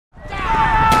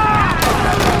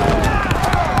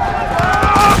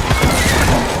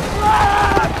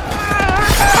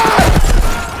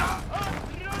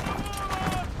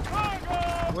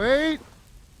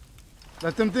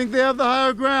Let them think they have the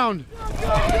higher ground.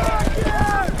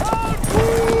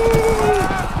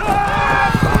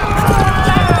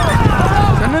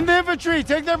 Send in the infantry.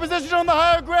 Take their position on the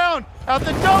higher ground. At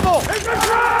the double.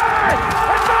 Infantry!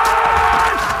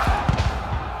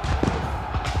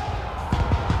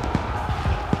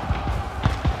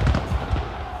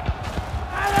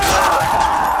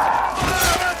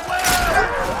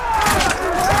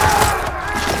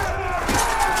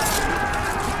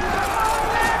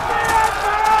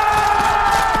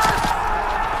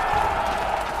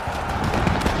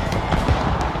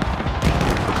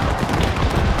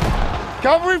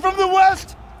 Cavalry from the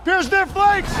west! Pierce their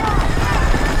flanks!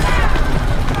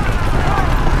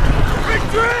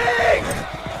 Retreat!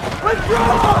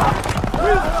 Withdraw!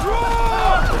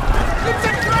 Withdraw! It's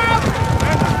a trap!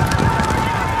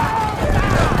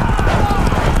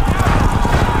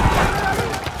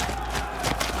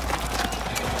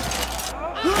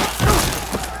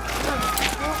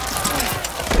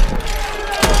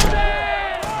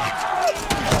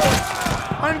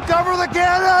 Uncover the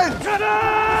cannon! Cannon!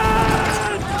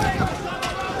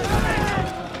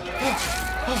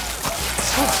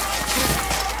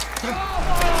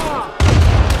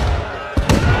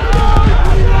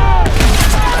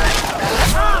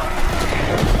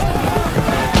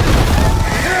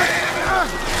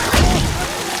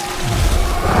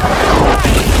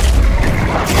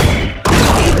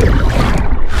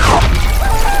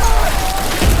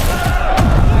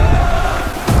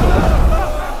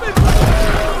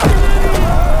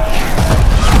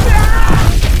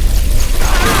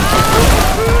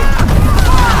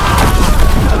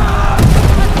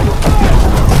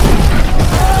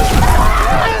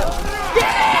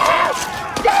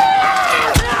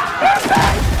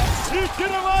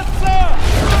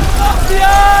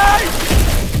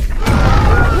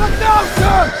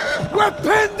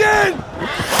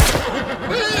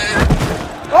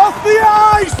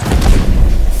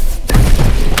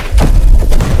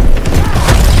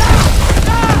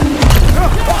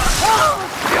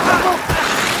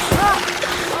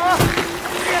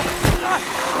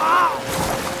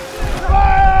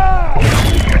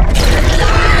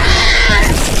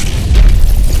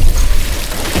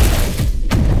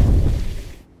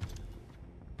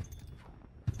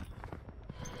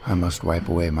 I must wipe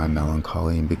away my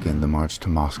melancholy and begin the march to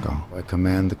Moscow. I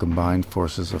command the combined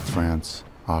forces of France,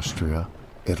 Austria,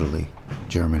 Italy,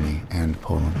 Germany, and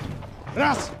Poland.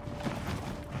 Raz!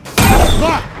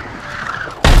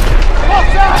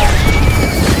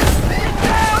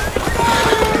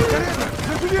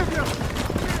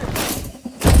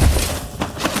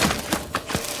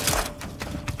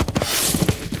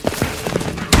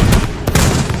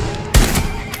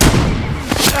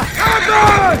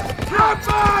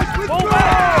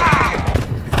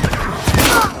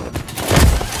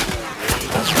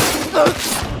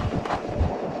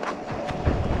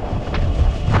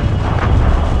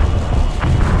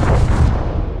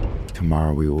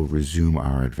 Tomorrow we will resume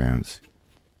our advance.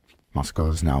 Moscow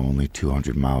is now only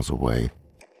 200 miles away.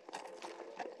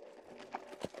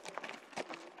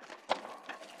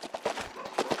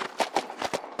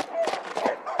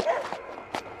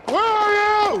 Where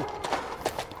are you?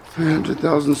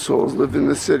 300,000 souls live in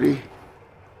the city.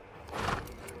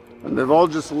 And they've all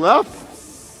just left?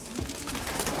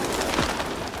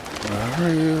 Where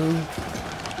are you?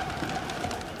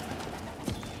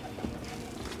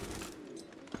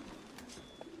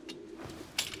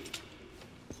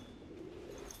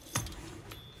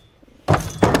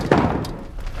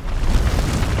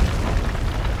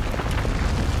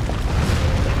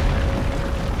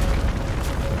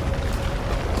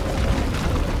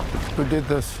 Who did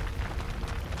this?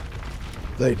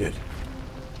 They did.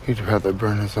 He'd rather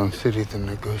burn his own city than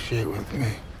negotiate with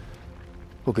me.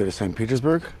 We'll go to St.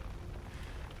 Petersburg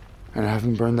and have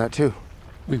him burn that too.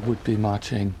 We would be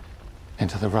marching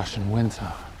into the Russian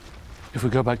winter. If we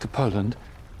go back to Poland,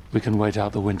 we can wait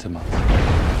out the winter months.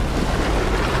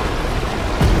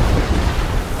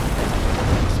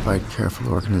 Despite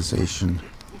careful organization,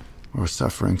 we're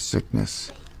suffering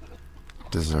sickness,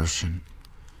 desertion,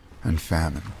 and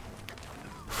famine.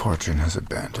 Fortune has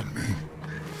abandoned me.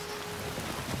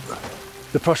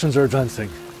 The Prussians are advancing.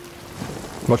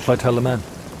 What shall I tell the men?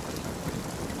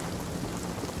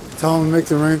 Tell them to make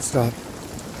the rain stop.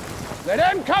 Let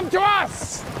them come to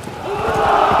us!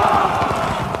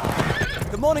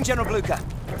 Good morning, General Blucher.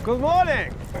 Good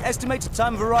morning. Estimated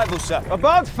time of arrival, sir.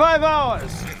 About 5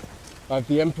 hours. I have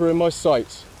the Emperor in my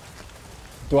sights.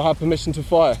 Do I have permission to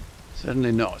fire?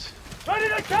 Certainly not. Ready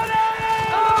to cannon!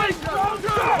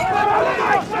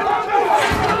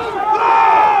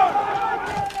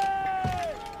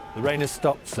 The rain has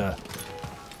stopped, sir.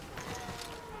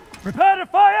 Prepare to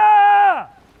fire!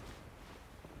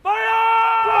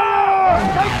 Fire!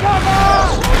 Take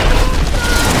cover!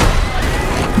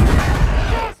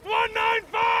 Just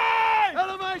 195!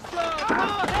 Elevation!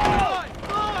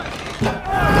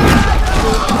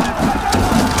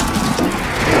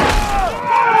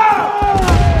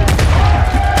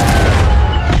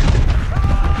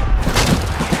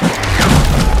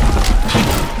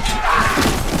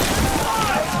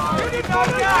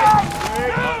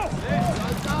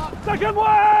 Second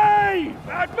wave!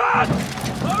 Advance!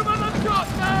 Over the shot,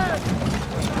 man!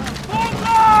 Form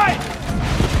line!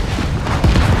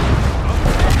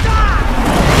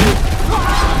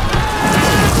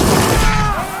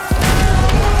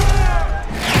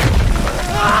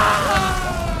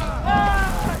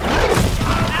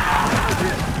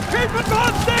 Keep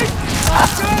advancing!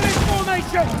 Charlie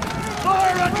formation!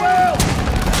 Fire at will!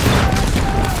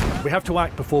 We have to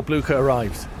act before Blucher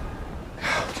arrives.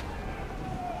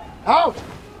 Out!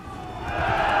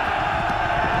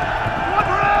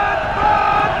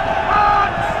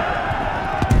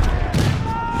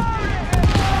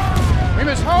 We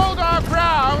must hold our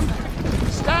ground.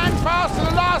 Stand fast to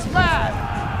the last man.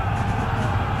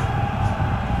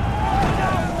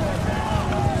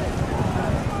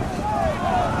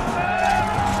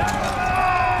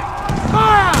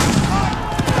 Fire!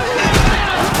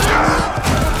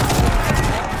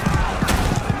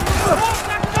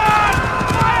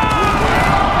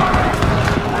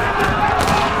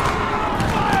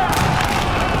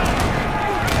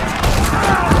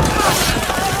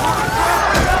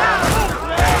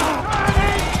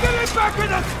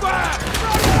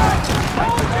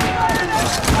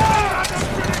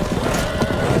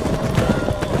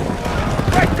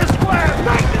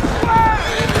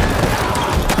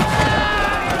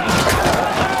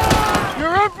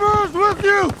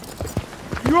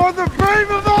 You are the brave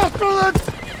of Austerlitz!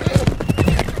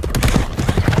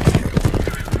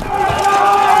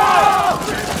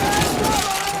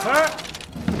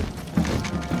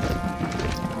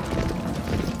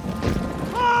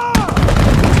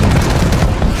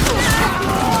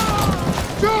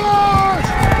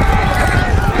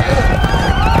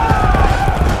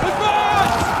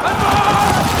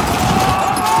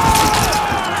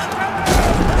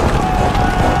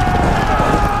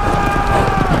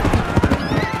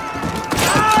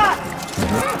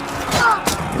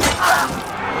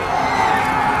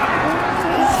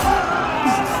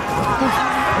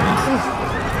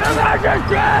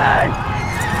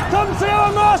 Come see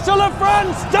our Marshal of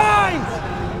France dies!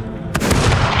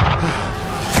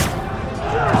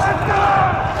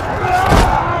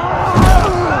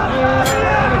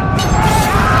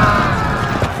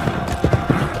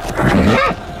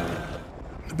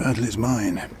 The battle is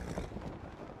mine.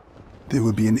 There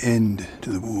will be an end to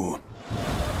the war.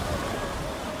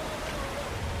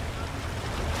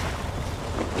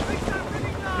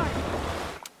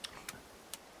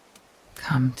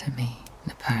 Come to me,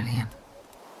 Napoleon,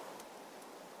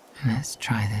 and let's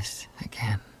try this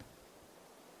again.